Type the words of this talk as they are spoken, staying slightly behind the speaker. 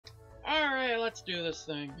Alright, let's do this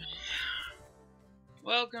thing.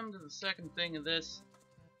 Welcome to the second thing of this.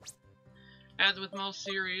 As with most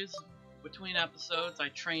series, between episodes I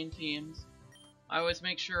train teams. I always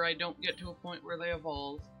make sure I don't get to a point where they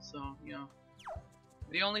evolve, so, you know.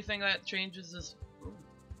 The only thing that changes is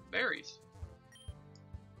berries.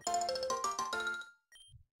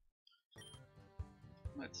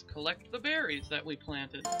 Let's collect the berries that we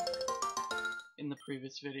planted in the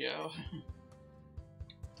previous video.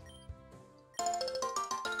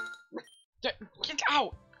 Get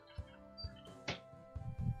out!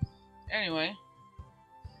 Anyway.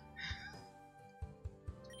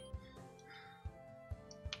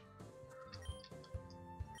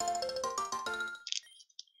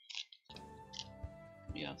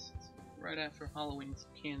 Yes, it's right after Halloween's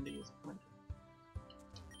candy is printed.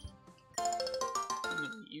 I'm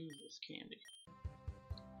gonna use this candy.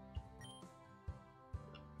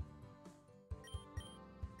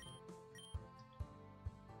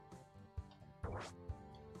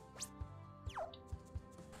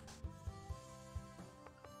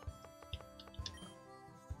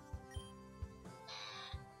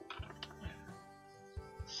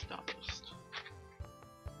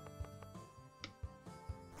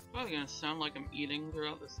 Probably gonna sound like I'm eating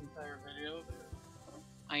throughout this entire video, but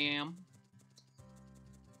I am.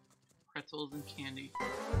 Pretzels and candy.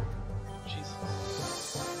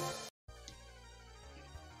 Jesus.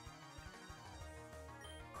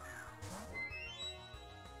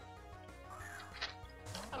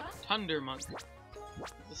 Thunder Monk.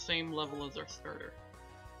 The same level as our starter,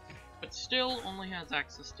 but still only has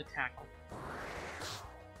access to tackle.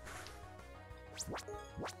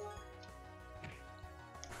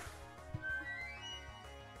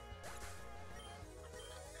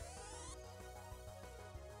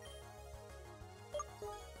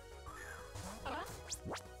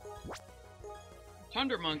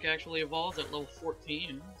 Thunder Monk actually evolves at level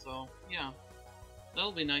 14, so yeah,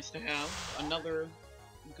 that'll be nice to have. Another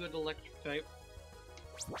good electric type.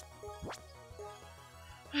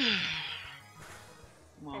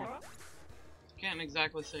 Well, can't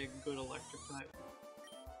exactly say good electric type.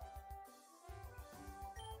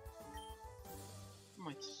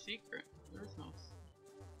 My secret? There's no.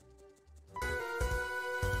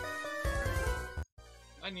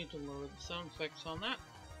 I need to lower the sound effects on that.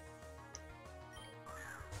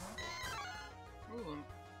 Ooh,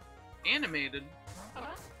 animated.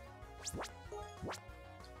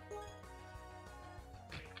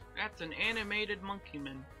 That's an animated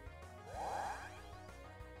monkeyman.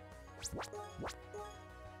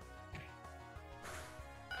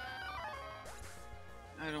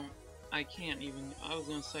 I can't even, I was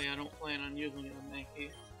gonna say I don't plan on using it in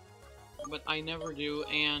Mankey, but I never do,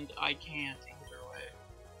 and I can't either way.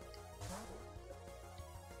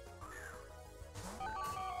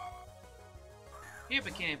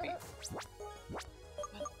 Hippocampy.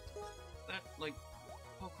 That like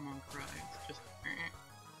Pokemon cry. It's just.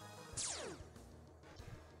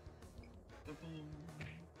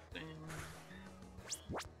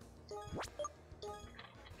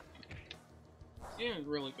 Yeah, it's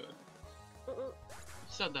really good. I've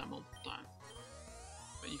said that multiple times,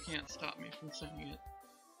 but you can't stop me from saying it.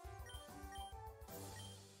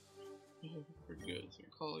 Pretty good. So I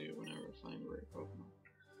call you whenever I find a rare Pokemon.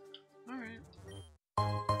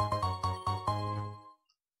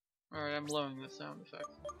 Alright, I'm blowing the sound effect.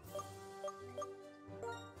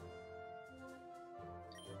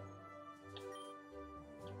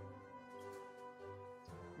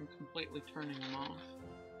 I'm completely turning them off.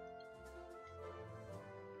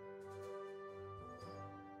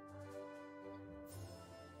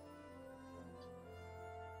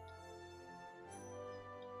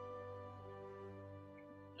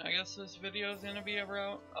 I guess this video is gonna be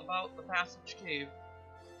about the Passage Cave,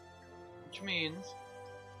 which means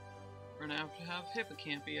we're gonna have to have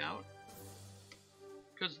Hippocampy out,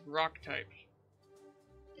 because rock types.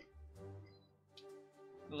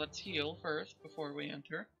 So let's heal first before we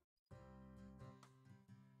enter.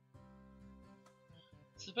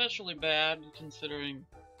 It's especially bad considering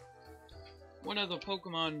one of the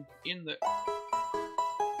Pokemon in the.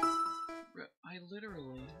 I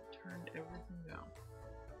literally turned everything down.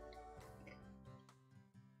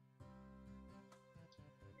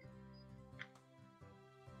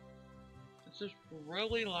 It's just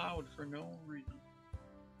really loud for no reason.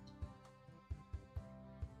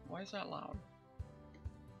 Why is that loud?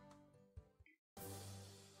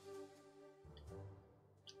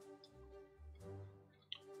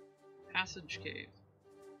 Passage Cave.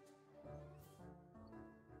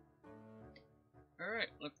 Alright,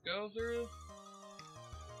 let's go through.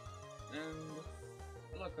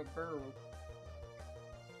 And look, a bird.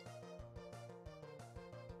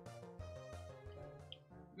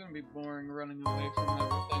 gonna be boring running away from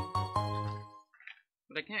everything.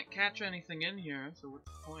 But I can't catch anything in here, so what's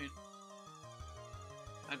the point?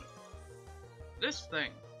 This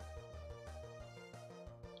thing!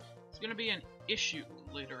 It's gonna be an issue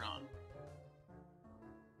later on.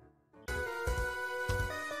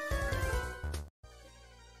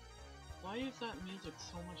 Why is that music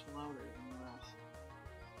so much louder than the rest?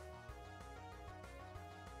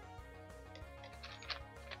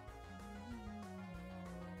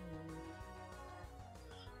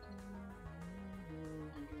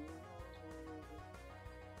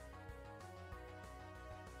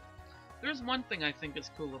 There's one thing I think is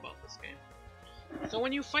cool about this game. So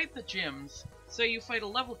when you fight the gyms, say you fight a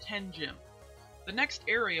level 10 gym, the next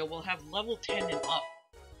area will have level 10 and up.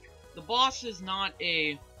 The boss is not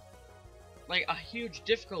like a huge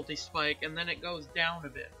difficulty spike and then it goes down a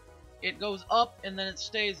bit. It goes up and then it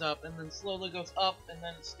stays up and then slowly goes up and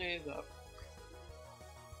then it stays up.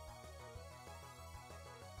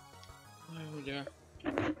 Oh dear.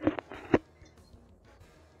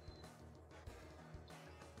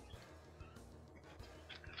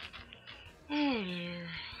 Oh dear.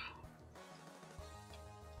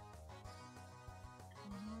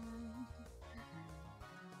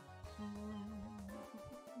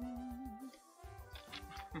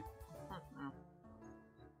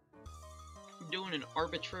 Doing an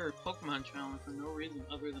arbitrary Pokemon challenge for no reason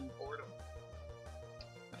other than boredom.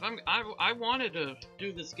 If I wanted to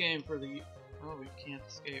do this game for the we can't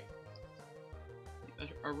escape.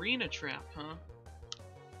 Arena trap, huh?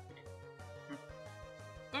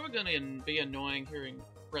 It's probably gonna be annoying hearing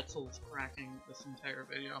pretzels cracking this entire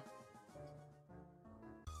video.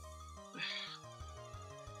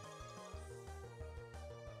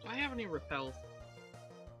 Do I have any repels?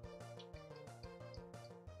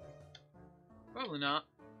 Probably not.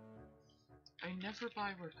 I never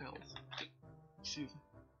buy repels. Excuse me.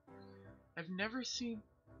 I've never seen...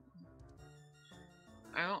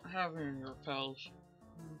 I don't have any repels.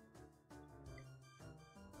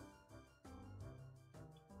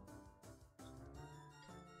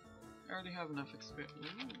 I already have enough experience.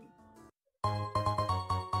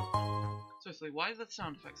 Seriously, why is that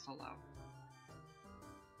sound effect so loud?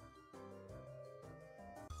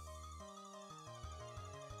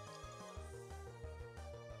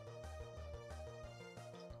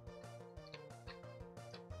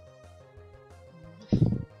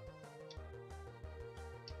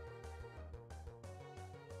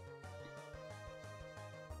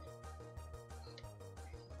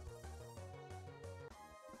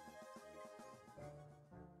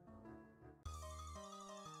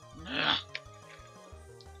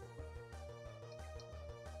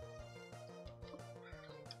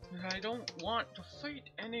 I don't want to fight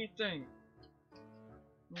anything.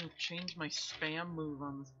 I'm gonna change my spam move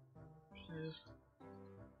on this shit.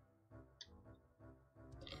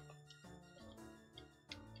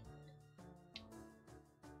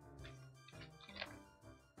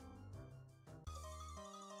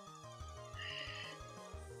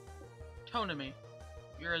 Tonami,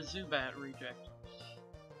 you're a Zubat reject.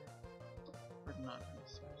 Or not.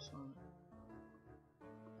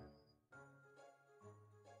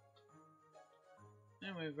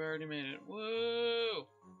 And we've already made it. Whoa!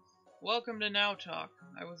 Welcome to Nowtoch.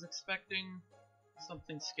 I was expecting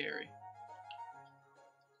something scary.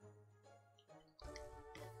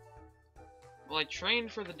 Well, I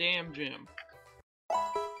trained for the damn gym.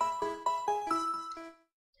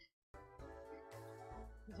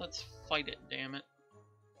 Let's fight it, damn it.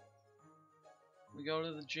 We go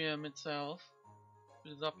to the gym itself. It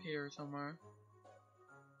is up here somewhere.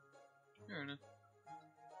 Here it is.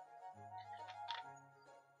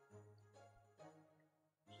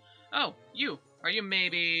 Oh, you! Are you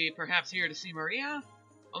perhaps here to see Maria?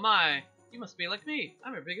 Oh my, you must be like me.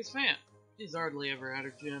 I'm her biggest fan. She's hardly ever at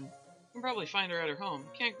her gym. You can probably find her at her home.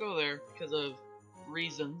 Can't go there because of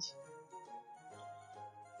reasons.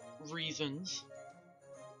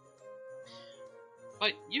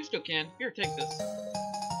 But you still can. Here, take this.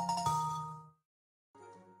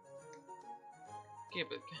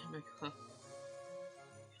 Keep it.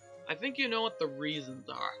 I think you know what the reasons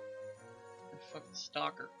are. You fucking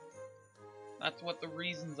stalker. That's what the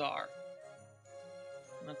reasons are.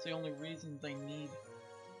 And that's the only reasons I need.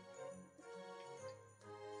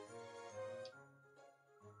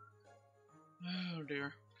 Oh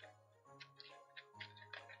dear.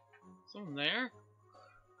 Someone there?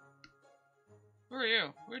 Who are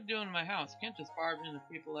you? What are you doing in my house? You can't just barge into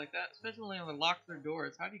people like that, especially when they lock their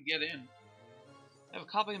doors. How do you get in? I have a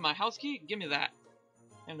copy of my house key? Give me that.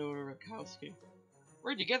 Hand over a house key.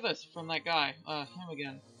 Where'd you get this? From that guy. Him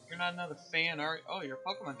again. You're not another fan, are you? Oh, you're a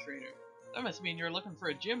Pokemon trainer. That must mean you're looking for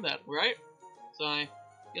a gym battle, right? So I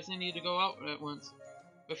guess I need to go out at once.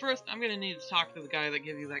 But first, I'm gonna need to talk to the guy that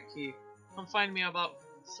gave you that key. Come find me about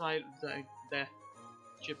side the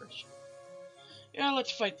gibberish. Yeah,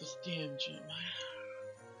 let's fight this damn gym.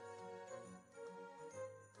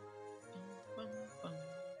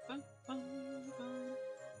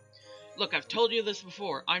 Look, I've told you this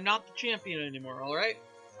before. I'm not the champion anymore, alright?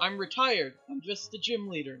 I'm retired. I'm just the gym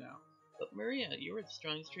leader now. But Maria, you were the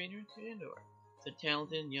strongest trainer in Kandor. It's a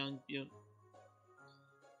talented, young, beautiful.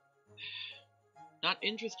 Not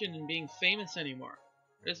interested in being famous anymore.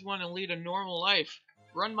 I just want to lead a normal life,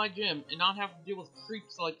 run my gym, and not have to deal with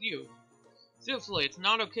creeps like you. Seriously, it's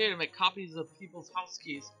not okay to make copies of people's house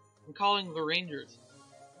keys and calling the Rangers.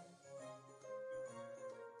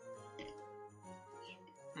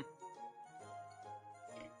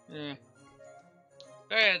 Yeah.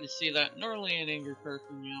 I had to see that. Normally an angry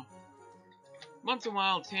person, you know. Once in a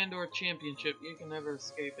while, Kandor Championship, you can never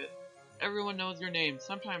escape it. Everyone knows your name.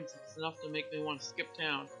 Sometimes it's enough to make me want to skip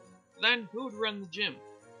town. Then, who would run the gym?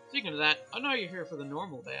 Speaking of that, I know you're here for the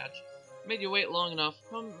normal badge. I made you wait long enough.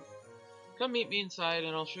 Come meet me inside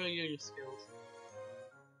and I'll show you your skills.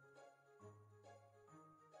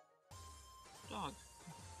 Dog.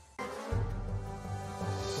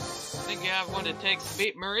 Think you have what it takes to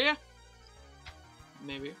beat Maria?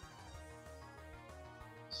 Maybe.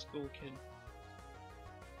 School kid.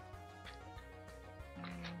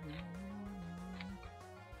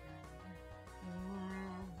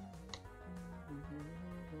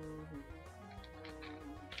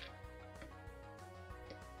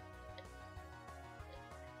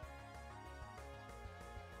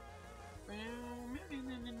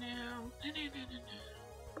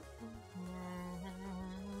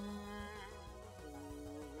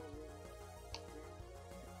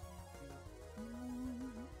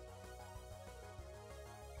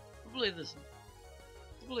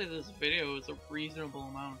 Hopefully this video is a reasonable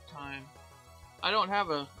amount of time. I don't have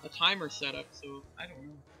a timer set up, so I don't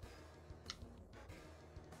know.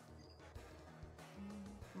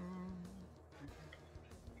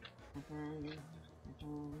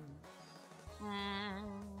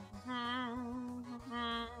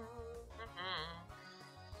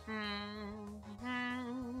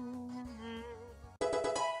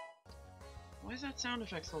 Why is that sound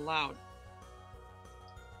effect so loud?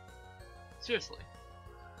 Seriously.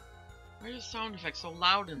 Why are the sound effects so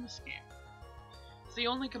loud in this game? It's the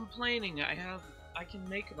only complaining I can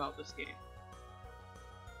make about this game.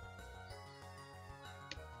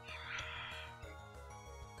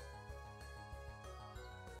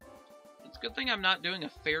 It's a good thing I'm not doing a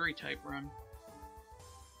fairy type run.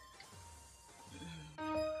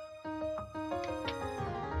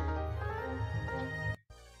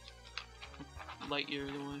 Light years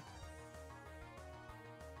away.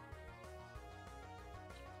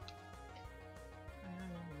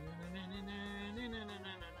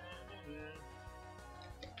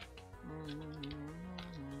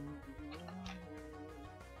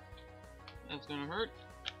 That's gonna hurt.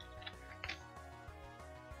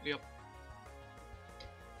 Yep.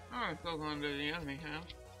 Alright, so going to the enemy camp.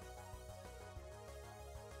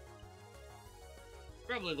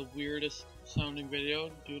 Probably the weirdest sounding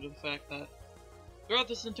video due to the fact that throughout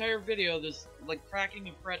this entire video there's like cracking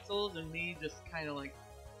of pretzels and me just kind of like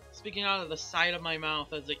speaking out of the side of my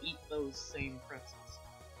mouth as I eat those same pretzels.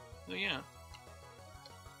 So yeah.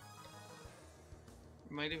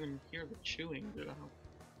 You might even hear the chewing due to how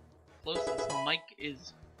close this mic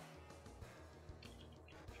is.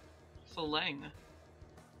 Filang.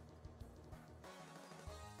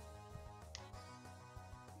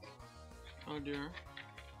 Oh dear.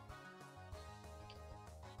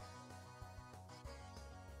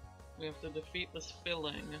 We have to defeat this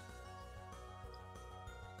filling.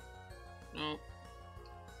 No.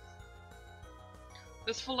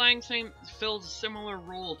 This Filang fills a similar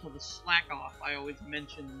role to the slack off I always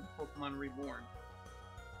mention in Pokemon Reborn.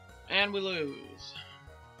 And we lose.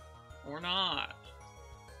 Or not.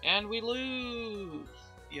 And we lose.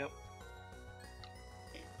 Yep.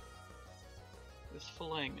 This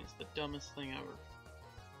Filang is the dumbest thing ever.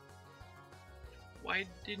 Why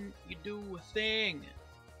didn't you do a thing?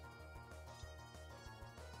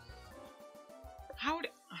 How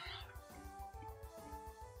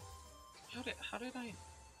did I?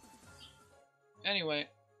 Anyway,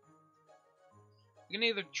 you can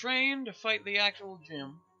either train to fight the actual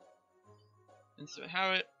gym, and so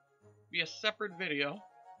have it be a separate video.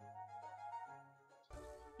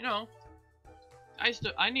 You know,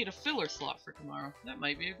 I need a filler slot for tomorrow. That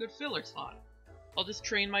might be a good filler slot. I'll just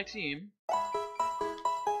train my team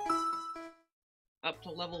up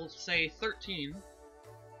to level, say, 13,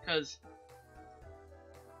 because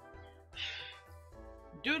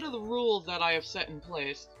due to the rules that I have set in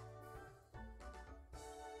place,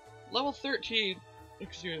 level 13,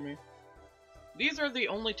 excuse me, these are the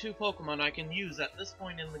only 2 Pokemon I can use at this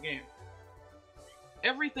point in the game.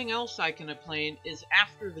 Everything else I can obtain is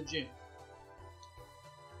after the gym.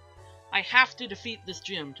 I have to defeat this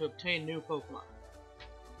gym to obtain new Pokemon.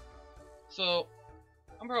 So,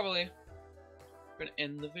 I'm probably gonna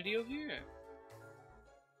end the video here.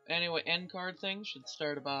 Anyway, end card thing should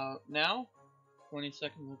start about now. 20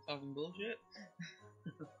 seconds of talking bullshit.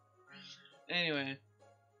 Anyway.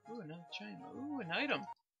 Ooh, another China. Ooh, an item.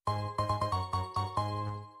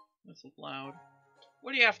 That's loud.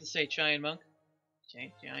 What do you have to say, Giant Monk?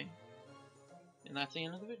 Giant. And that's the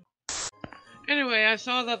end of the video. Anyway, I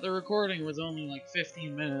saw that the recording was only like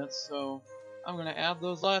 15 minutes, so I'm gonna add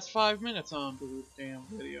those last 5 minutes onto this damn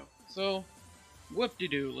video. So,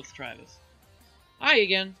 whoop-de-doo, let's try this. Hi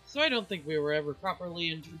again, so I don't think we were ever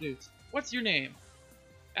properly introduced. What's your name?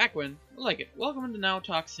 Aquin, I like it. Welcome to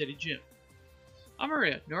Nowtoch City Gym. I'm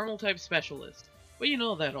Maria, normal type specialist, but you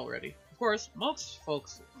know that already. Of course, most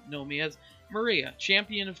folks know me as Maria,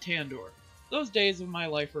 champion of Tandor. Those days of my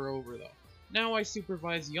life are over though. Now I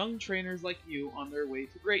supervise young trainers like you on their way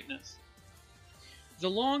to greatness. It's a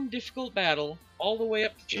long, difficult battle, all the way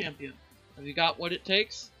up to champion. Have you got what it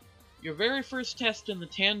takes? Your very first test in the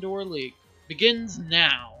Tandor League begins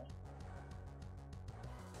now.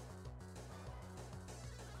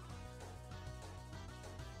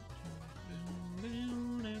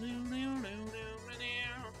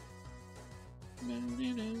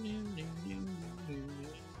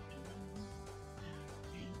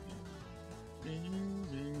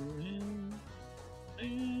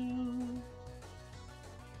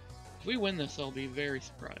 If we win this, I'll be very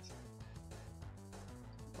surprised.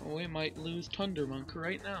 Oh, we might lose Thundermonk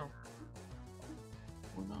right now.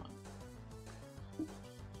 Or not.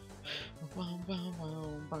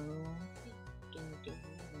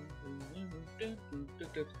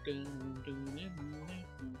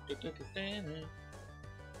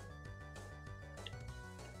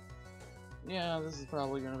 Yeah, this is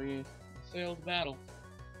probably gonna be a failed battle.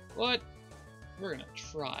 But we're gonna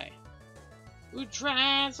try. We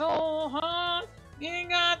tried so hard and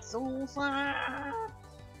got so far.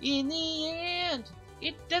 In the end,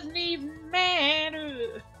 it doesn't even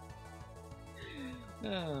matter.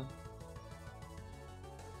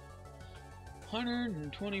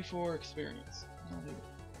 124 experience.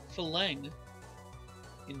 Phalang.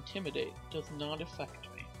 Intimidate does not affect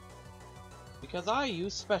me. Because I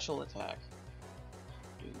use special attack.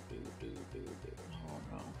 Oh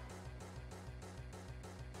no.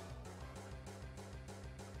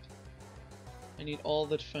 I need all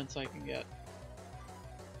the defense I can get.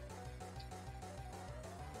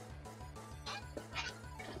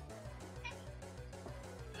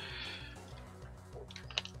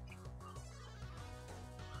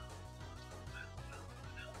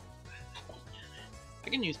 I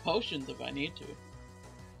can use potions if I need to.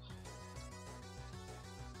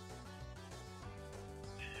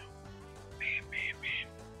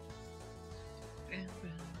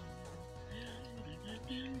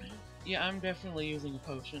 Yeah, I'm definitely using a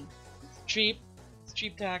potion. It's cheap. It's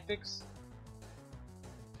cheap tactics.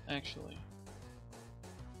 Actually.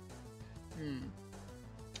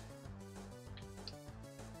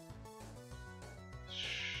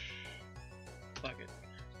 Fuck it.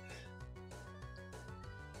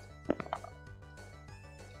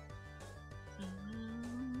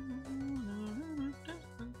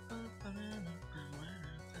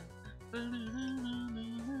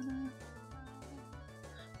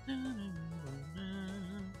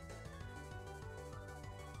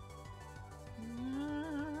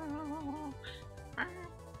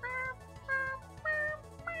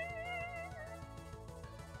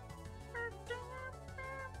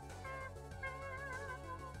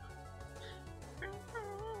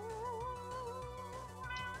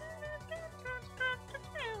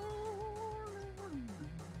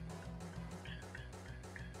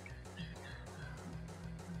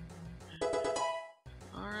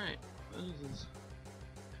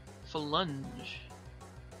 Phalang.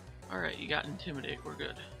 Alright, you got Intimidate, we're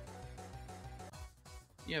good.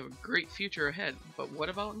 You have a great future ahead, but what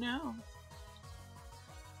about now?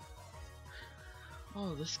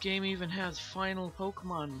 Oh, this game even has final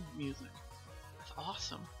Pokemon music. That's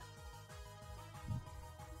awesome.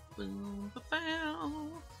 Boom, ba bow,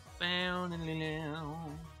 bow, na na na,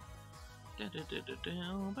 da da da da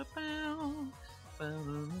da, ba bow, bow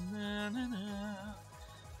na na na.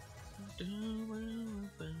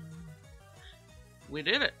 We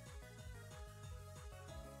did it!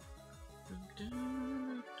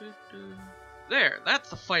 There, that's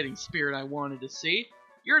the fighting spirit I wanted to see.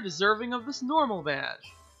 You're deserving of this normal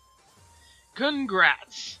badge.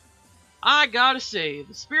 Congrats! I gotta say,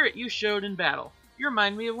 the spirit you showed in battle, you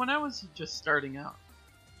remind me of when I was just starting out.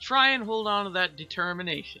 Try and hold on to that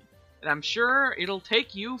determination, and I'm sure it'll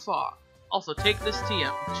take you far. Also, take this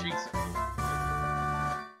TM. Jesus.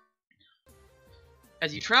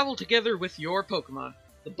 As you travel together with your Pokemon,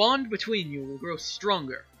 the bond between you will grow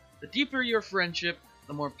stronger. The deeper your friendship,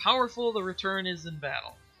 the more powerful the return is in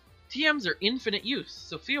battle. TMs are infinite use,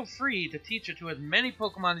 so feel free to teach it to as many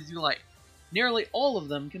Pokemon as you like. Nearly all of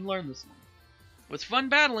them can learn this one. It was fun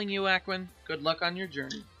battling you, Aquin. Good luck on your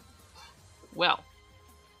journey. Well,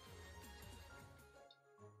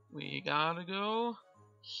 we gotta go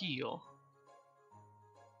heal.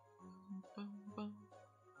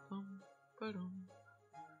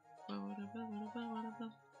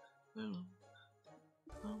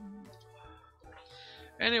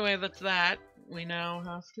 Anyway, that's that. We now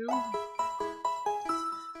have to.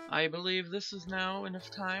 I believe this is now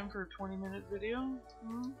enough time for a 20-minute video.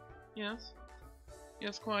 Yes.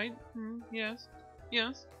 Yes, quite. Yes.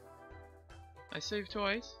 Yes. I saved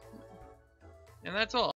twice. And that's all.